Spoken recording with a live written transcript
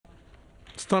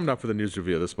Time now for the news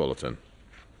review of this bulletin.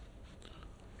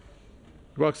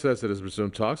 Iraq says it has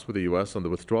resumed talks with the U.S. on the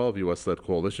withdrawal of U.S.-led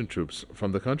coalition troops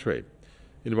from the country.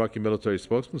 An Iraqi military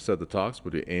spokesman said the talks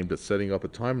would be aimed at setting up a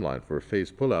timeline for a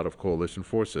phased pullout of coalition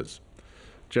forces.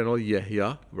 General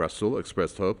Yahya Rasul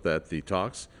expressed hope that the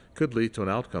talks could lead to an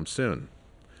outcome soon.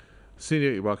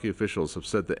 Senior Iraqi officials have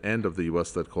said the end of the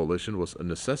U.S.-led coalition was a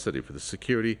necessity for the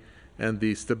security and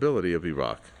the stability of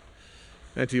Iraq.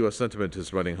 Anti-U.S. sentiment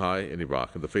is running high in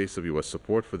Iraq in the face of U.S.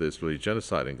 support for the Israeli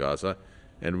genocide in Gaza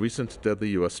and recent deadly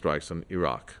U.S. strikes on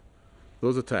Iraq.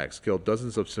 Those attacks killed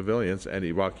dozens of civilians and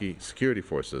Iraqi security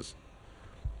forces.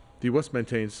 The U.S.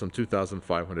 maintains some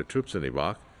 2,500 troops in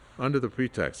Iraq under the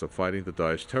pretext of fighting the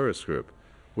Daesh terrorist group,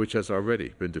 which has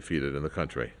already been defeated in the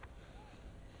country.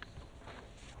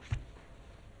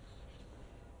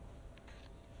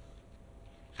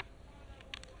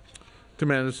 Tim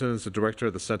Anderson is the director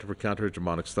of the Center for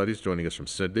Counter-Hegemonic Studies, joining us from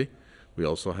Sydney. We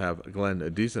also have Glenn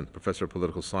Diesen, professor of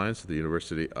political science at the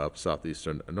University of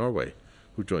Southeastern Norway,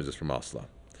 who joins us from Oslo.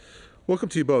 Welcome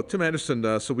to you both. Tim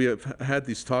Anderson, so we have had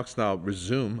these talks now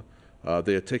resume.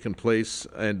 They had taken place,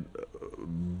 and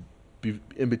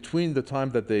in between the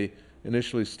time that they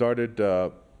initially started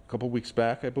a couple weeks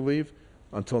back, I believe,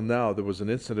 until now, there was an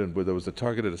incident where there was a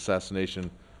targeted assassination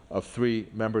of 3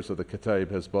 members of the Kataib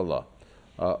Hezbollah,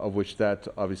 of which that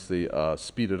obviously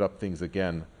speeded up things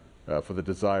again for the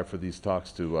desire for these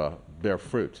talks to bear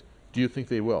fruit. Do you think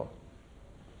they will?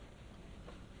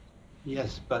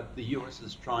 Yes, but the US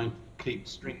is trying to keep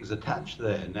strings attached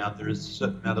there. Now, there is a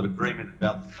certain amount of agreement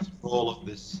about the withdrawal of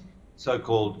this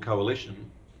so-called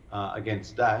coalition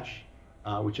against Daesh,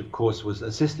 which of course was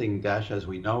assisting Daesh. As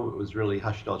we know, it was really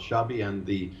Hashd al-Shabi and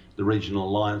the regional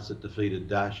alliance that defeated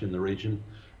Daesh in the region.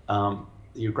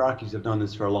 The Iraqis have known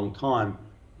this for a long time,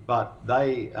 but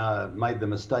they made the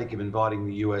mistake of inviting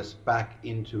the US back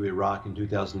into Iraq in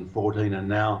 2014, and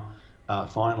now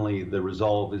finally the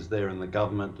resolve is there in the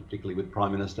government, particularly with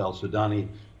Prime Minister al-Sudani,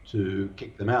 to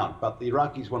kick them out. But the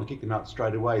Iraqis want to kick them out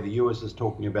straight away. The US is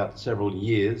talking about several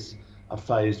years of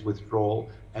phased withdrawal,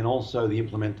 and also the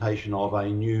implementation of a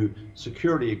new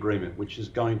security agreement, which is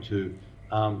going to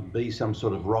be some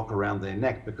sort of rock around their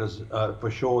neck, because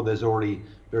for sure there's already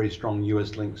very strong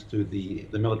US links to the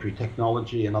military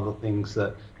technology and other things,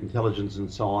 that intelligence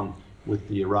and so on, with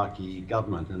the Iraqi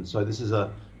government. And so this is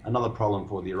another problem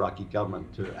for the Iraqi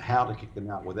government, to how to kick them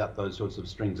out without those sorts of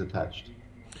strings attached.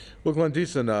 Well, Glenn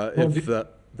Diesen, if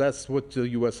that's what the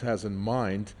U.S. has in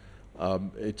mind,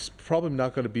 it's probably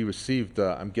not going to be received,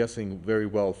 I'm guessing, very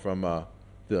well from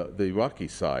the Iraqi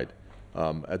side.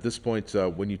 At this point,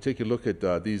 when you take a look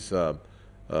at these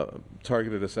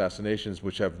targeted assassinations,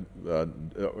 which are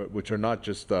not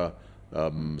just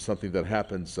something that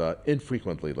happens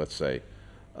infrequently, let's say,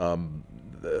 and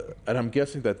I'm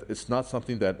guessing that it's not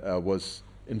something that was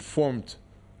informed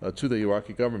to the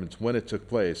Iraqi government when it took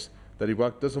place, that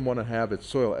Iraq doesn't want to have its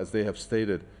soil, as they have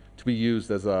stated, to be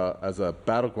used as a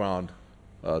battleground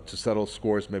to settle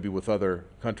scores maybe with other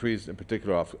countries. In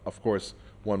particular, of course,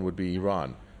 one would be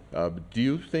Iran. Do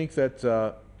you think that,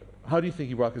 how do you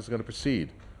think Iraq is going to proceed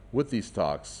with these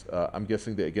talks? I'm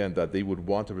guessing that, again, that they would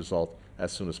want a result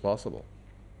as soon as possible.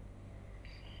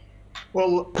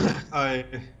 Well, I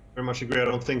very much agree. I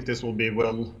don't think this will be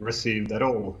well received at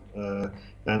all.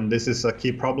 And this is a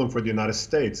key problem for the United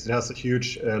States. It has a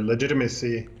huge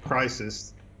legitimacy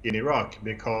crisis in Iraq,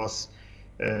 because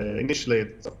initially,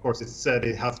 of course, it said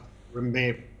it has to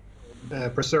remain,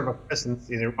 preserve a presence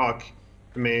in Iraq,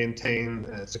 to maintain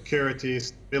security,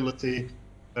 stability.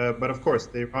 But of course,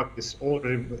 the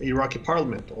Iraqi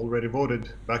parliament already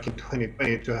voted back in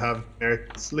 2020 to have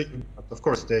Americans leave. But of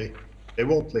course, they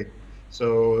won't leave.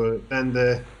 So then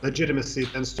the legitimacy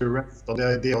tends to rest on the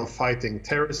idea of fighting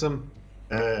terrorism,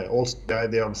 also the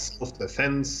idea of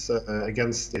self-defense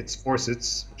against its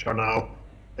forces, which are now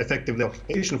effectively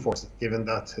occupation forces, given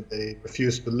that they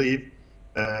refuse to leave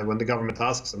when the government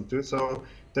asks them to. So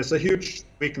there's a huge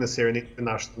weakness here in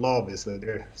international law. Obviously,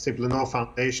 there's simply no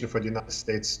foundation for the United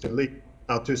States to leave,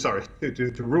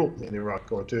 to rule in Iraq,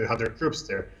 or to have their troops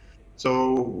there.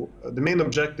 So the main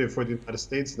objective for the United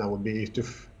States now would be to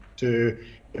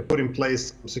put in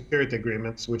place security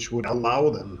agreements which would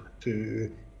allow them to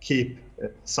keep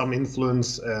some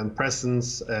influence and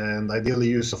presence, and ideally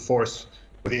use of force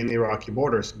within Iraqi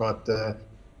borders. But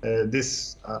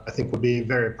this, I think, would be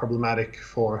very problematic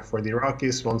for the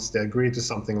Iraqis. Once they agree to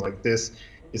something like this,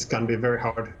 it's going to be very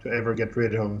hard to ever get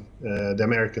rid of the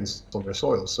Americans on their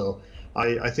soil. So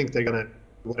I think they're going to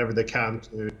do whatever they can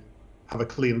to have a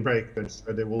clean break, but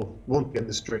they won't be in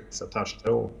the strings attached at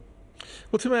all.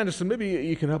 Well, Tim Anderson, maybe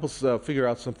you can help us figure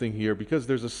out something here, because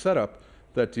there's a setup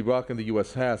that Iraq and the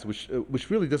U.S. has, which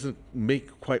really doesn't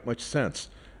make quite much sense.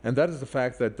 And that is the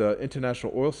fact that the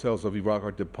international oil sales of Iraq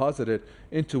are deposited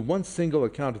into one single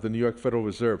account of the New York Federal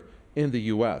Reserve in the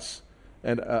U.S.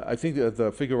 And I think that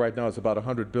the figure right now is about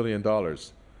 $100 billion.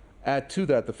 Add to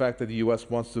that the fact that the U.S.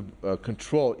 wants to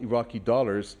control Iraqi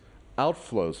dollars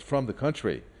outflows from the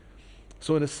country.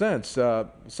 So in a sense,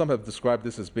 some have described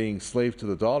this as being slave to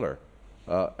the dollar.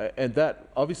 And that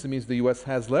obviously means the U.S.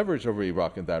 has leverage over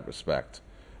Iraq in that respect,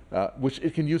 which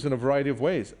it can use in a variety of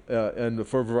ways and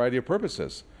for a variety of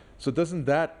purposes. So doesn't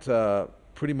that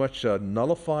pretty much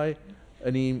nullify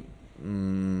any,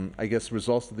 I guess,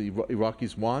 results that the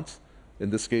Iraqis want, in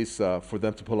this case, for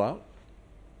them to pull out?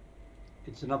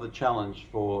 It's another challenge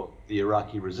for the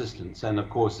Iraqi resistance. And of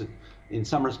course, in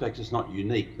some respects, it's not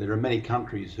unique. There are many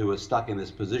countries who are stuck in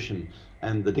this position.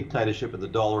 And the dictatorship of the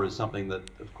dollar is something that,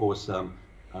 of course,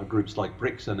 groups like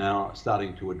BRICS are now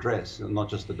starting to address, and not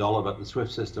just the dollar, but the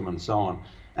SWIFT system and so on,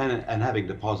 and having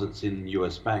deposits in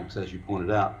US banks, as you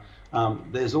pointed out.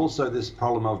 There's also this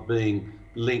problem of being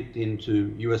linked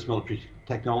into US military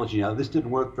technology. Now, this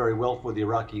didn't work very well for the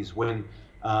Iraqis when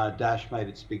Daesh made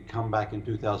its big comeback in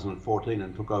 2014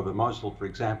 and took over Mosul, for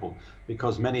example,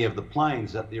 because many of the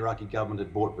planes that the Iraqi government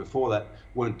had bought before that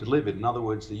weren't delivered. In other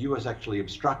words, the US actually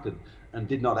obstructed and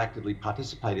did not actively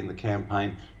participate in the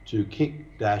campaign to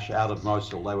kick Daesh out of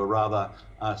Mosul. They were rather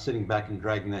sitting back and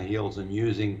dragging their heels and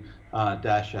using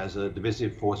Daesh as a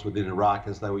divisive force within Iraq,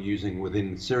 as they were using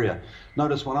within Syria.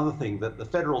 Notice one other thing, that the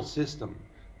federal system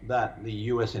that the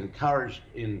US encouraged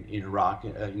in Iraq,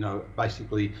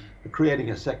 basically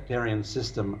creating a sectarian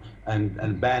system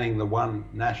and banning the one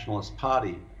nationalist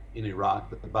party in Iraq,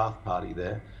 the Ba'ath Party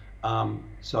there,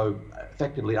 so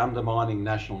effectively undermining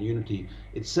national unity.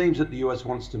 It seems that the US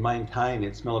wants to maintain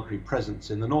its military presence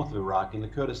in the north of Iraq, in the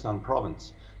Kurdistan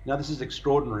province. Now, this is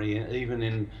extraordinary. Even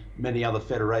in many other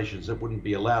federations, it wouldn't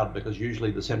be allowed, because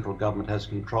usually the central government has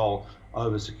control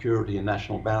over security and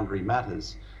national boundary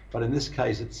matters. But in this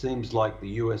case, it seems like the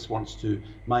US wants to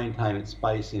maintain its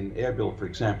base in Erbil, for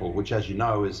example, which, as you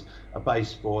know, is a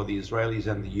base for the Israelis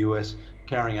and the US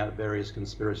carrying out various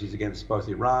conspiracies against both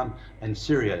Iran and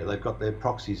Syria. They've got their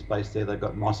proxies based there, they've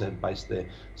got Mossad based there.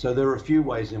 So there are a few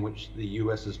ways in which the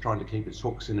US is trying to keep its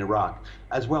hooks in Iraq,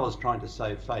 as well as trying to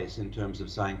save face in terms of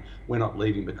saying, we're not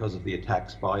leaving because of the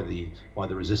attacks by the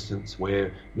resistance,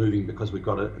 we're moving because we've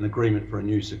got an agreement for a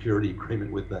new security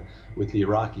agreement with the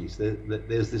Iraqis.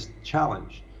 There's this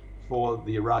challenge for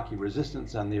the Iraqi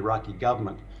resistance and the Iraqi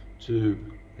government to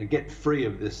get free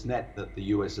of this net that the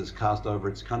US has cast over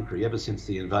its country ever since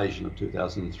the invasion of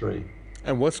 2003.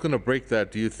 And what's going to break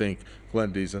that, do you think,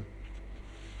 Glenn Deason?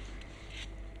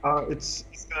 It's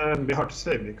going to be hard to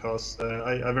say, because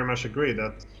I very much agree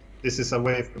that this is a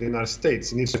way for the United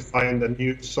States. It needs to find a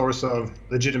new source of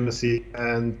legitimacy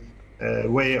and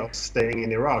way of staying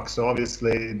in Iraq. So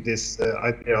obviously this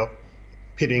idea of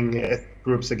pitting ethnic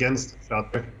groups against each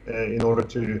other in order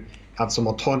to have some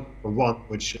autonomy for one,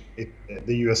 which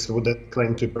the US would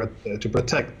claim to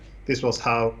protect. This was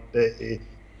how they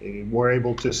were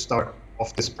able to start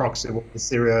off this proxy war in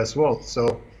Syria as well.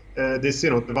 So this,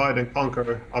 divide and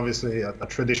conquer, obviously a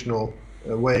traditional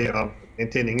way of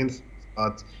maintaining influence.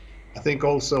 But I think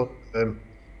also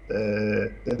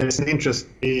there's an interest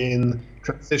in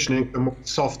transitioning to more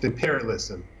soft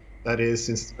imperialism. That is,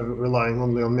 instead of relying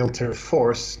only on military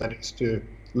force, that is to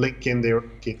link in the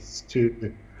Iraqis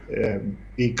to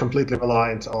be completely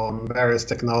reliant on various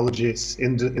technologies,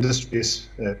 industries,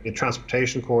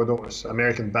 transportation corridors,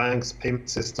 American banks, payment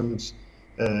systems,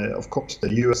 of course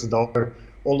the US dollar.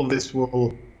 All of this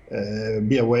will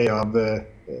be a way of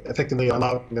effectively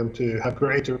allowing them to have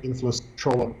greater influence and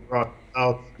control of Iraq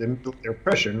without the military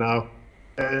pressure. Now,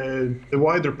 the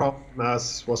wider problem,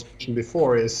 as was mentioned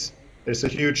before, is there's a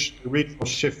huge regional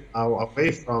shift now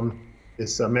away from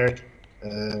this American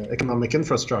economic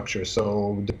infrastructure.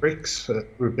 So the BRICS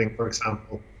grouping, for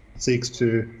example, seeks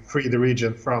to free the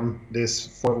region from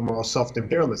this form of soft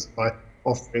imperialism by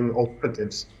offering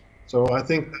alternatives. So I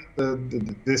think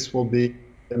that this will be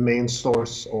the main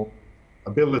source of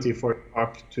ability for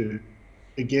Iraq to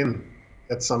begin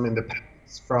get some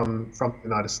independence from the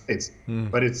United States.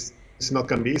 But it's not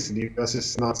going to be easy, because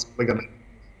it's not simply going to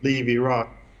leave Iraq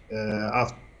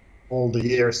after all the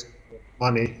years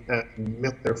money and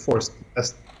military force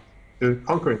to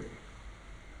conquer it.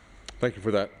 Thank you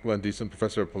for that, Glenn Deason,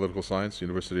 Professor of Political Science,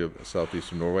 University of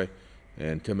Southeastern Norway,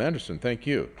 and Tim Anderson, thank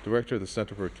you, Director of the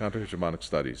Center for Counter-Hegemonic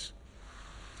Studies.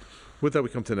 With that, we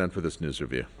come to an end for this news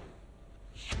review.